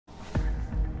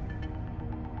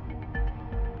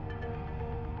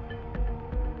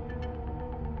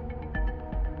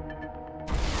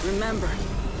Remember,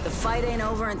 the fight ain't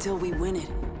over until we win it.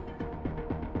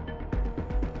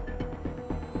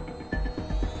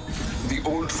 The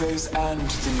old phase and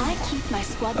the new. I keep my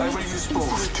squad I mates will use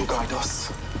both to guide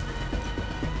us.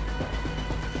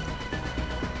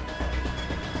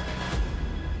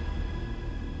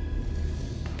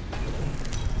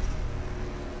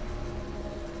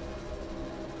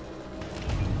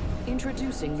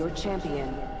 Introducing your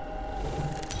champion.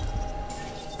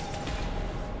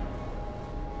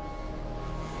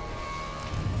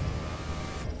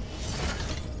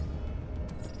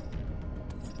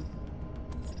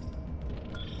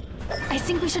 I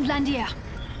think we should land here.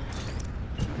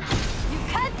 You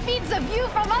can't beat the view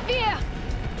from up here!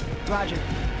 Roger.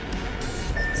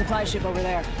 Supply ship over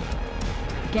there.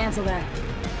 Cancel that.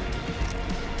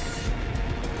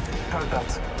 Heard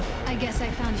that. I guess I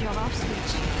found your off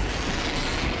switch.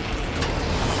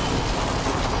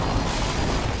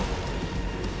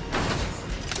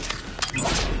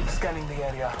 Scanning the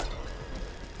area.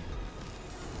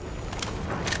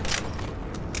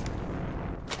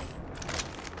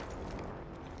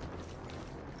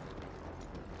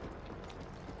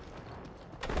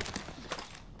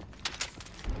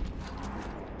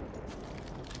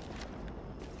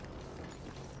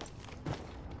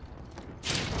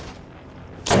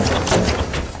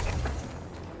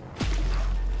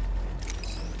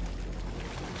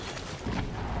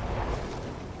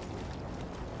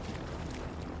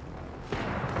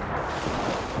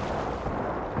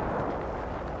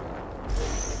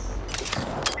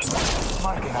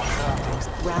 Marking our surroundings.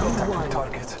 Round Contact one. with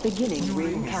target. Beginning New ring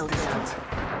ring is countdown. distant.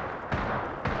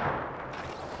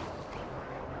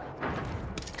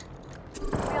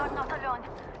 We are not alone.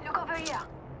 Look over here.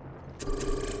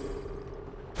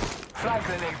 Frag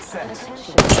grenade set.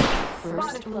 Attention.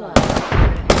 First blood.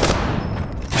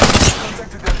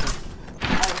 Contact with enemy. I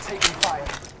am taking fire.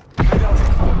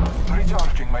 Reloading.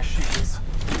 Recharging my shields.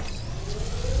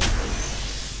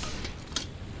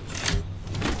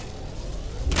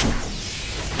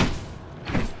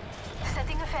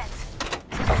 Setting a fence.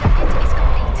 The circuit is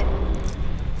complete.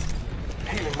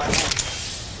 Healing my wounds.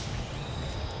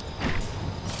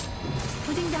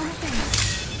 Putting down a fence.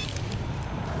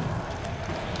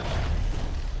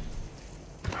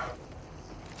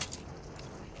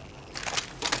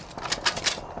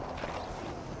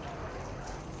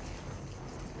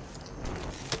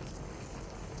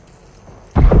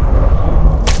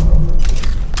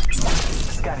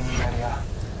 Scanning the area.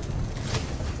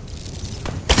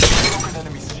 Broken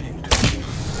enemy's shield.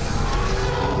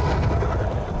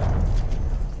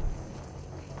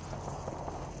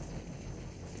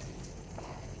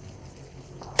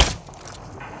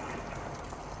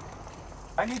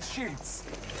 I need shields.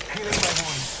 Healing my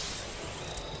wounds.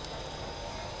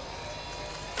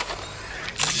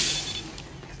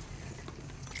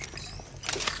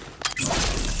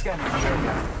 Scanning the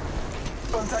area.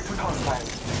 Contact with hostile.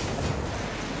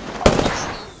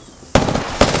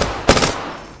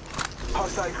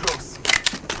 Hostile close.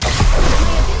 My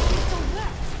abilities don't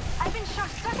work. I've been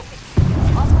short-circuited.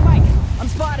 Oscar Mike, I'm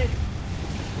spotted.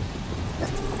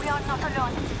 We are not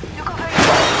alone. Look over here.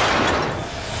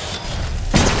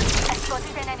 I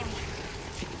spotted an enemy.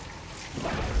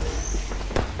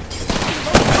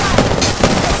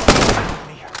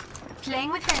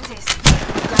 Playing with fences.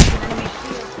 Cracked an enemy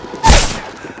shield.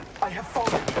 I have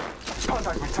fallen.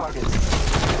 Contact with target.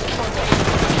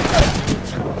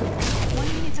 1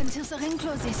 minute until the ring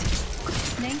closes.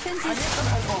 Playing I fences. need some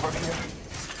help over here.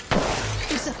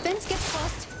 If the fence gets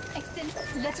crossed, extend.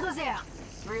 Let's go there.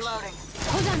 Reloading.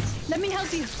 Hold on. Let me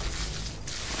help you.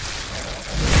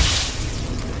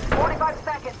 45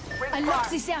 seconds. I locked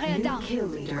this area New down. kill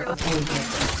leader obtained.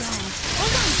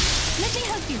 Hold on. Let me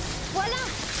help you. Voila.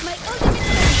 My ultimate is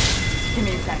ready. Give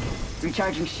me a second.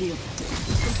 Recharging shield.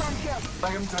 Confirm kill.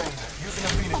 I am drained. Using a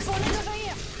phoenix. Opponent over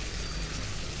here.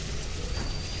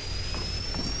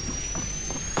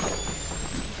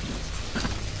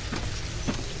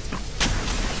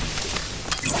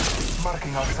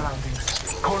 Marking our surroundings.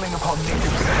 Calling upon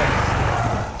native strength.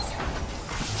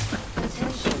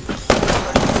 Attention.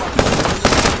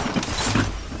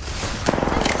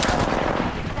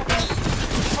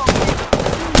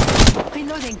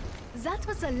 Reloading. That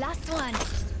was the last one.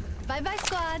 Bye-bye,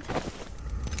 squad.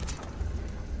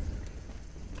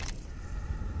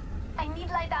 I need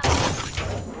light ammo.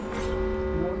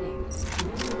 Warning.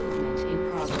 Movement in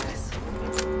progress.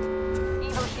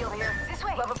 Evo shield here. This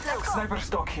way. Let's go. Sniper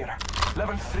stock here.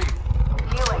 Level 3.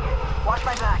 Healing. Watch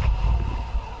my back.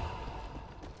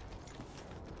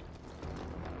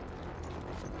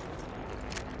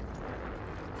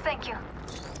 Thank you.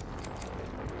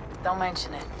 Don't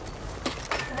mention it.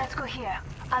 Let's go here.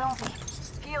 Allons-y.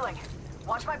 Healing.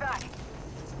 Watch my back.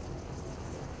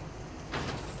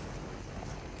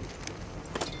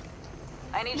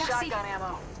 I need Merci. shotgun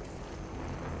ammo.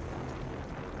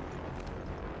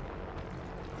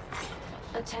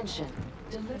 Attention.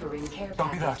 Delivering care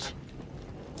Copy that. package.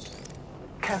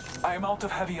 Kent, I am out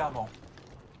of heavy ammo.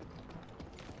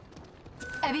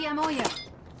 Heavy ammo here.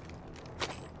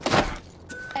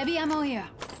 Heavy ammo here.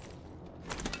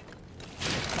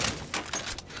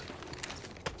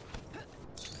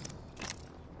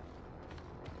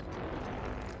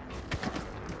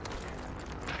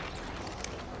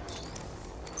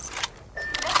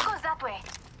 Let's go that way.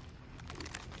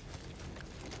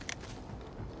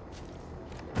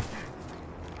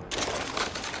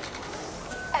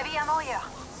 Heavy ammo here.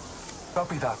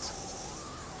 Copy that.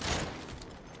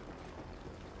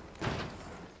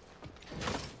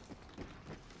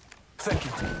 Thank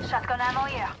you. Shotgun ammo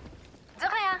here. De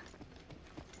rien.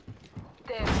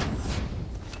 There.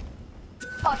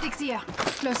 Optics here.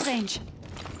 Close range.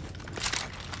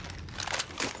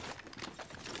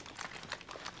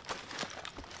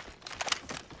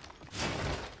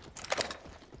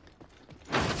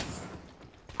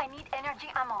 I need energy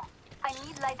ammo. I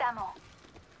need light ammo.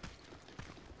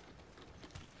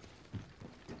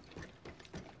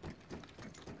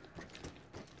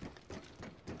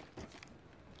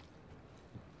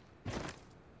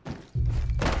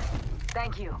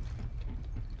 Thank you.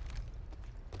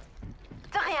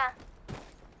 De rien.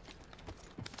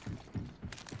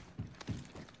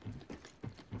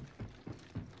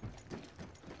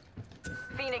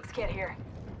 Phoenix kit here.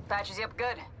 Patches you up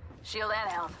good. Shield and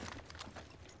health.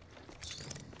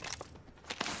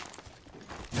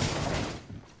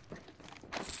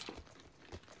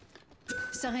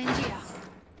 Syringe here.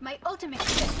 My ultimate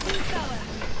kit. Full power.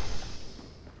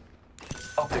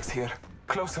 Optics here.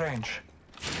 Close range.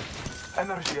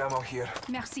 Energy ammo here.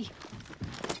 Merci.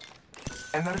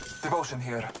 Devotion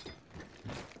here.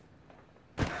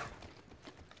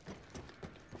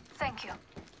 Thank you.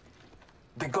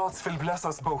 The gods will bless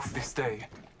us both this day.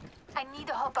 I need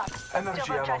a hop up. Energy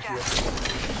ammo Turbocharger. here.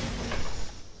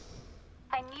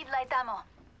 I need light ammo.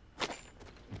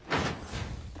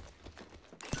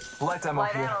 Light ammo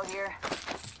Light here. ammo here.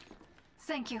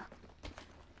 Thank you.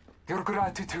 Your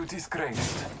gratitude is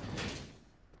graced.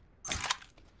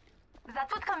 That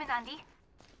would come in handy.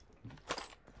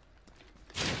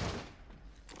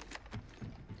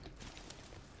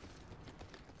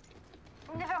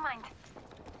 Never mind.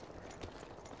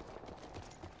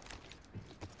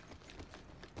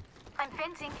 I'm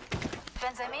fencing.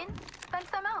 Fence them in, fence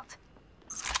them out.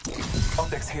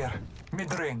 Optics here.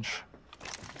 Mid-range.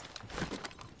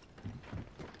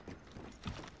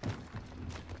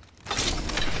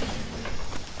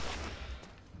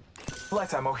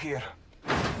 Light ammo here.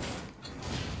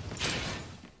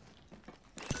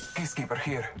 Peacekeeper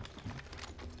here.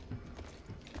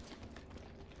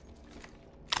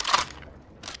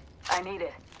 I need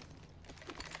it.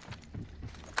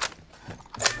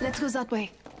 Let's go that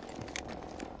way.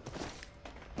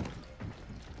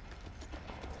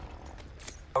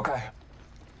 Okay.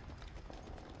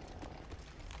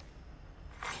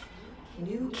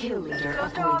 New kill leader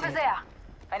Close door over appointed. there.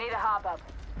 I need a hop up.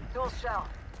 Dual shell.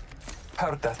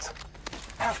 Heard that.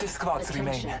 Half the squads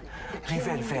remain. Attention. The kill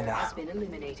Rivel leader Vena. has been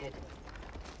eliminated.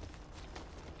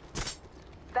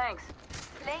 Thanks.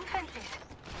 Laying fences.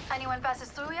 Anyone passes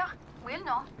through here, we'll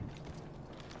know.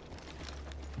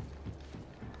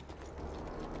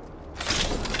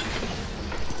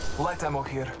 Light ammo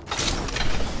here.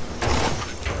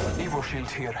 Evo shield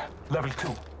here. Level 2.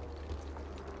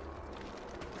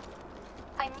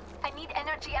 I need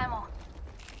energy ammo.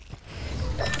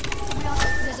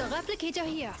 There's a replicator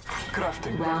here.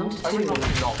 Crafting. Round I will 2. not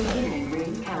be long. Beginning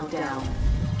ring countdown.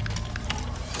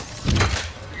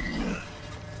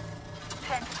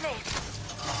 Fence placed.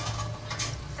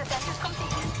 The fence is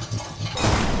complete.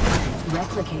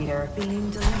 Replicator being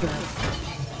delivered.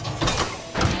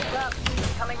 Heads up.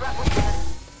 Coming replicator.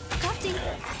 Crafting.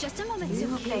 Just a moment.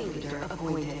 New kill leader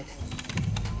appointed.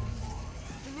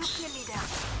 New kill leader.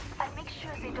 I'll make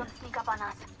sure they don't sneak up on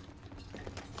us.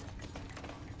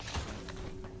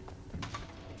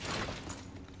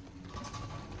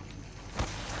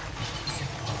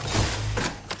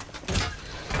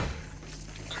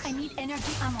 I need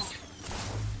energy ammo.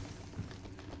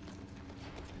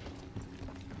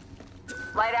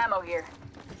 Light ammo here.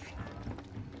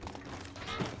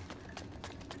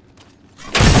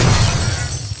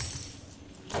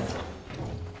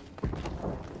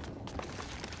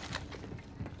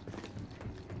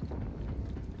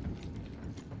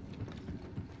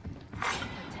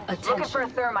 Looking for a Attention.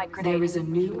 thermite grenade. There is a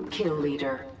new kill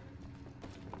leader.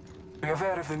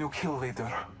 aware of the new kill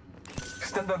leader.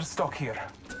 Standard stock here.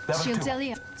 Level Shields 2.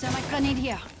 earlier. Thermite grenade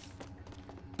here.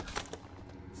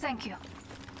 Thank you.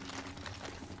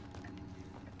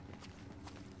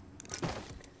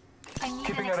 I need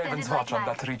Keeping an a Raven's extended watch on light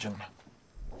mag. that region.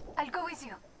 I'll go with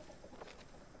you.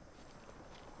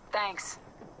 Thanks.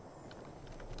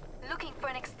 Looking for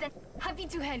an extend. Happy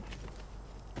to help.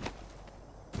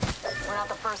 We're not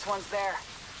the first ones there.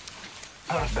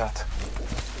 Heard that.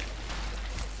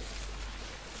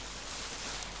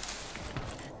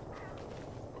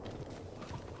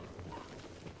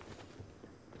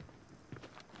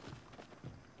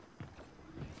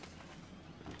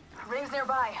 Rings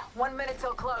nearby. 1 minute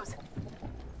till close.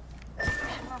 We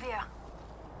should move here.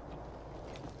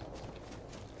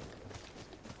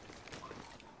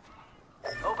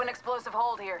 Open explosive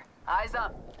hold here. Eyes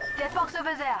up. Dead box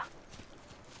over there.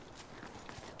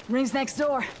 Rings next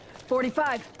door.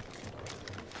 45.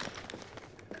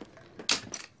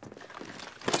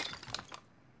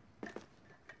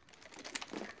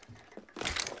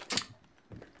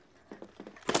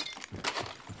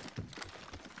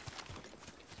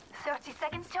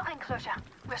 Seconds till enclosure.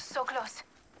 We're so close.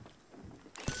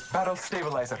 Barrel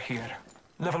stabilizer here.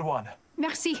 Level 1.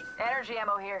 Merci. Energy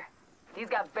ammo here. These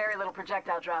got very little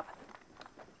projectile drop.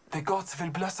 The gods will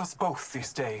bless us both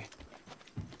this day.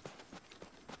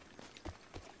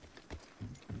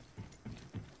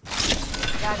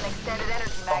 Got an extended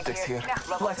energy mag Optics here.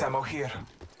 Level Light 2. ammo here.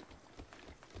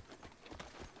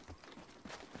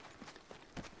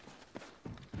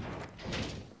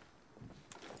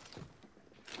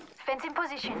 Fence in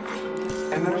position.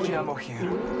 Energy ammo here.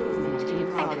 Movement in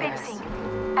I'm progress.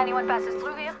 fencing. Anyone passes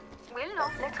through here? We'll know.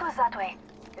 Let's go that way.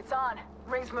 It's on.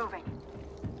 Rings moving.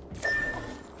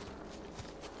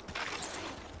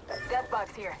 Death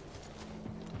box here.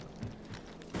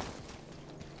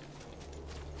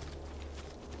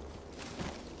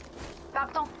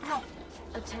 Pardon, no.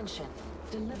 Attention.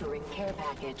 Delivering care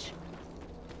package.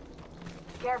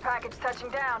 Care package touching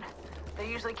down. They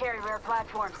usually carry rare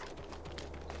platforms.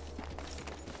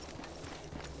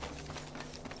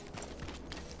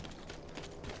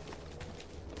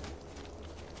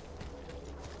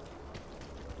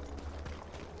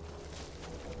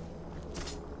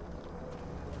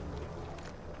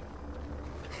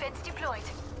 Fence deployed.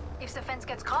 If the fence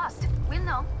gets crossed, we'll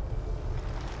know.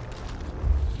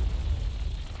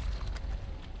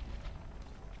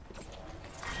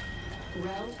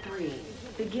 Round 3.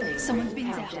 Beginning Someone's ring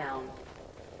been there. countdown.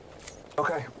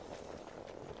 Okay.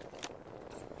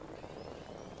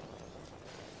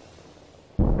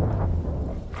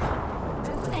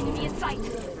 Enemy in sight.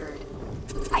 Delivered.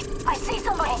 I see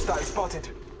somebody. Hostile spotted.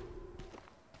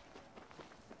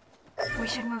 We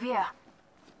should move here.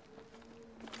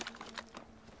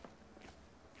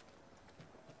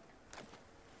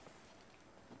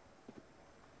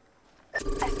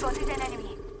 I spotted an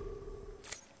enemy.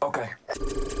 Okay.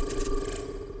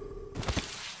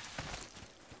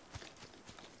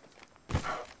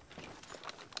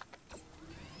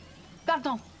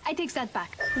 Pardon, I take that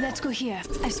back. Let's go here.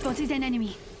 I've spotted an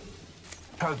enemy.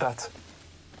 Heard that.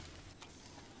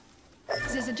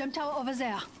 There's a jump tower over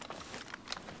there.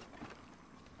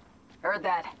 Heard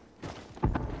that.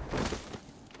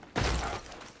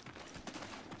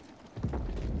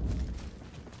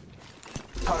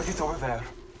 Target over there.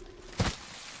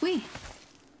 Oui.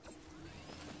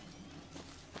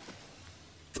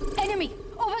 Enemy!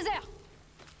 Over there!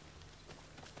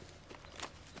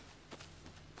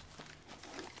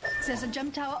 There's a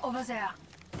jump tower over there.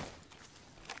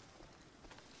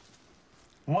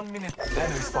 1 minute.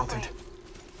 Enemy spotted.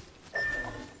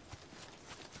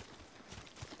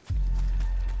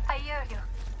 I hear you.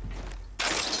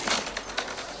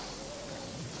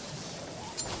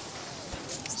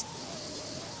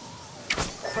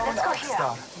 Throw an Let's go arc here.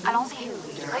 star. Allons-y.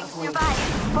 Rings nearby.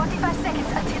 45 seconds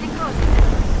until it closes.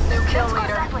 New kill Let's go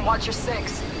that way. leader. Watch your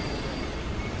 6.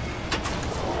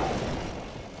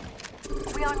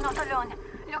 We are not alone.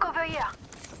 Look over here.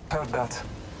 Heard that.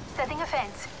 Setting a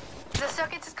fence. The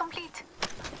circuit is complete.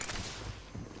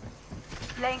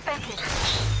 Laying fences.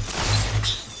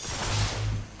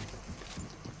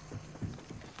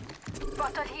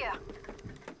 Bottle here.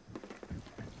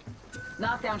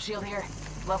 Knockdown shield here.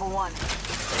 Level 1.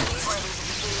 These are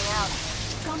bleeding out.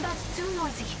 Combat's too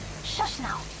noisy. Shush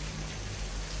now.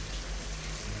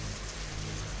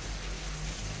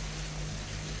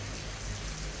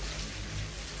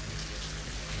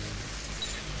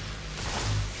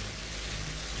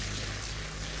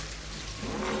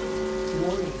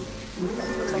 Warning.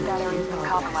 Looks like that area's been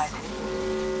compromised.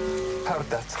 Heard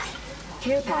that.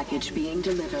 Care package being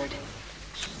delivered.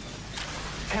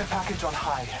 Care package on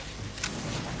high.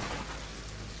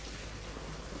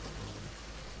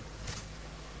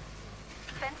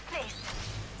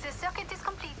 Circuit is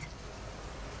complete.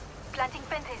 Planting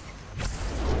fences.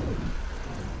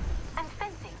 And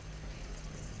fencing.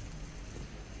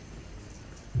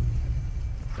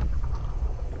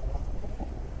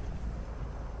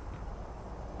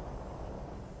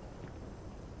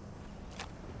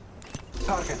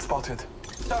 Target spotted.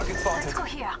 Target spotted. Let's go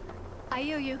here. I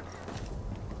hear you.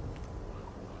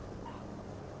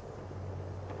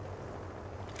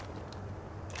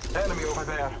 Enemy over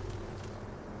there.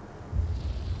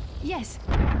 Yes.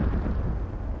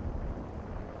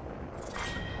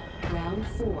 Round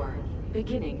 4.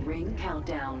 Beginning ring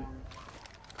countdown.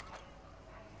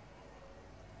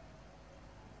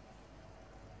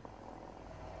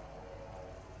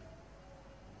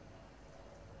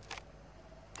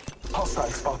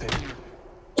 Hostile spotted.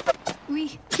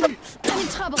 Oui. I'm in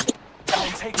trouble.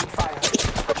 I'm taking fire.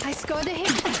 I scored a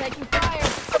hit. Taking fire.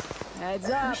 Heads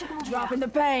up. Dropping the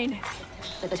pain.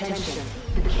 Attention.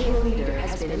 The kill leader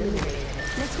has been eliminated.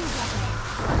 Let's go that way.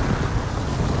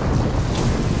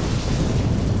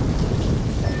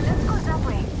 Let's go that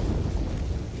way.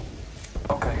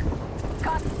 Okay.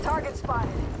 Got target spotted.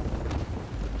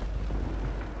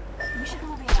 We should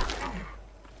move here.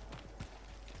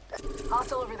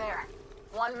 Hostile over there.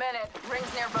 1 minute.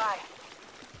 Rings nearby.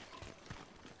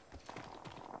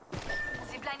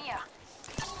 Zipline here.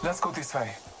 Let's go this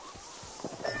way.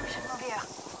 We should move here.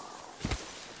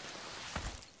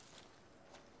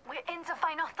 We're in the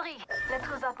final 3. Let's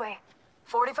go that way.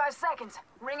 45 seconds.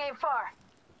 Ring ain't far.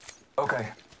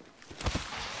 Okay.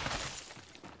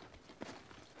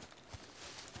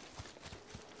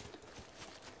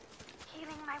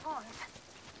 Healing my wounds.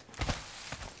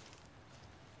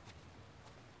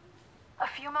 A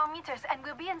few more meters and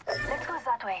we'll be in. Let's go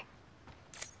that way.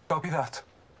 Copy that.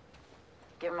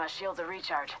 Give my shields a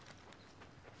recharge.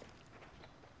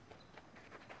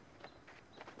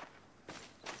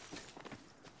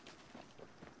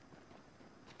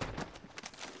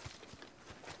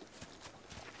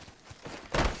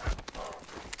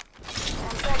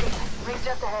 Rings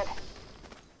just ahead.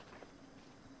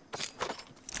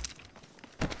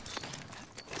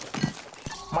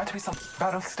 Might be some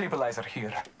barrel stabilizer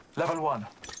here. Level 1.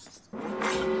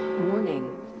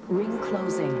 Warning. Ring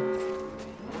closing.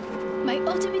 My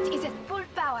ultimate is at full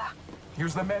power.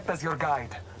 Use the map as your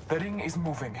guide. The ring is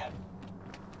moving.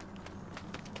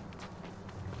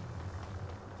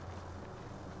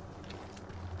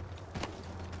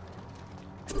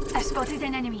 I spotted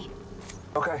an enemy.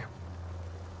 Okay.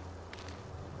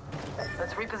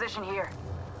 Let's reposition here.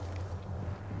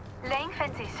 Laying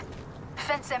fences.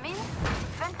 Fence them in,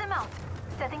 fence them out.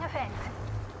 Setting a fence.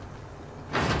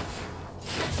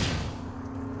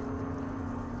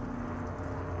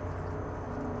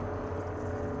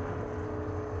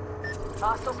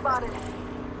 Hostile spotted.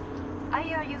 I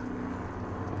hear you.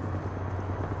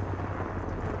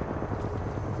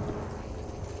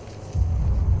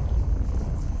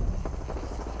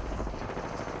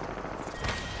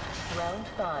 Round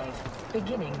 5.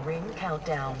 Beginning ring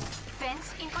countdown.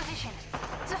 Fence in position.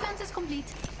 The fence is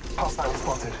complete. Hostile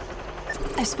spotted.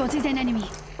 I spotted an enemy.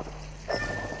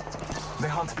 The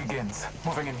hunt begins.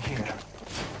 Moving in here.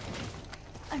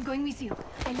 I'm going with you.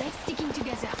 I like sticking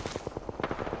together.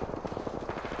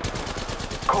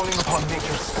 Calling upon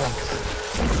nature's strength.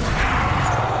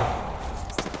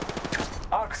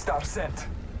 Arc star sent.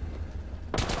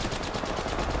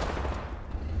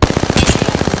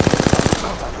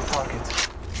 Contact with target.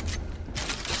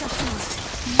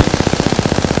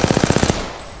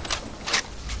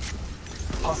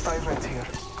 Hostile red here.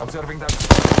 Observing that.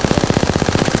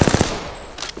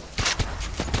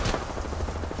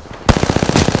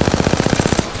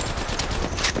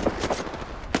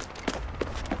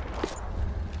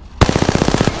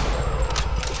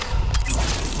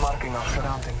 Marking our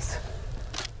surroundings.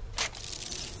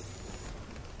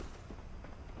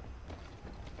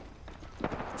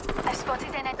 I spotted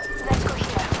an enemy. Let's go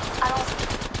here. Allons.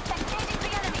 Engaging the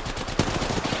enemy.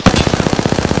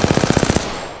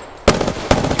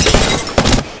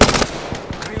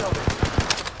 Reloading.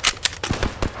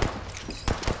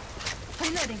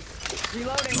 Reloading.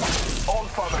 Reloading. All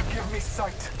father, give me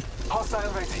sight.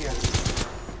 Hostile right here.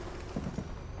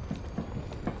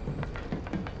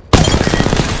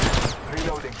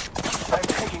 Reloading. I'm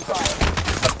taking fire.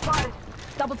 Spotted.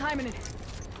 Double timing it.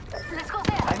 Let's go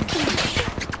there. I need shields.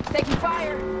 Taking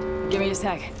fire. Give me a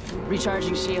sec.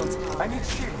 Recharging shields. I need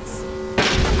shields.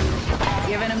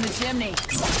 Giving him the chimney.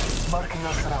 Marking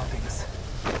our surroundings.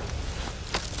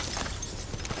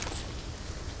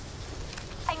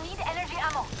 I need energy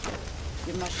ammo.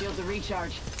 Give my shields a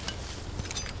recharge.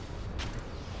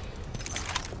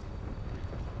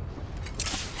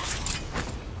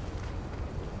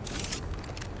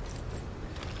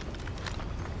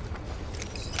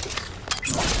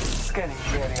 Scanning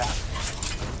the area.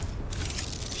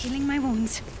 Healing my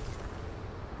wounds.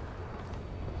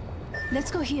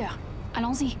 Let's go here.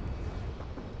 Allons-y.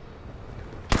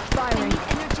 I Firing. need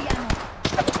energy ammo.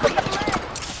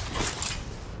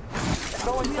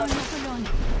 We are not alone.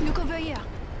 Look over here.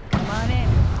 Come on in.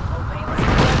 Opening this.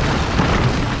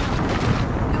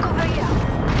 Look over here.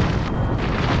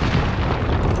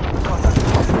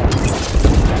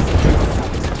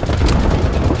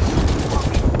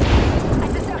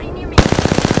 Adversary near me.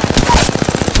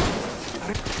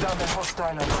 Down the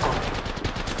hostile and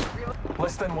front.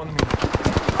 Less than 1 minute.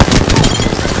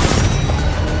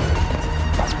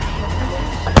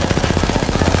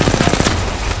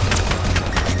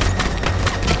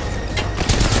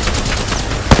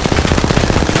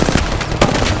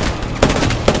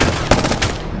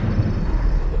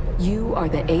 You are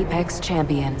the Apex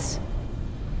Champions.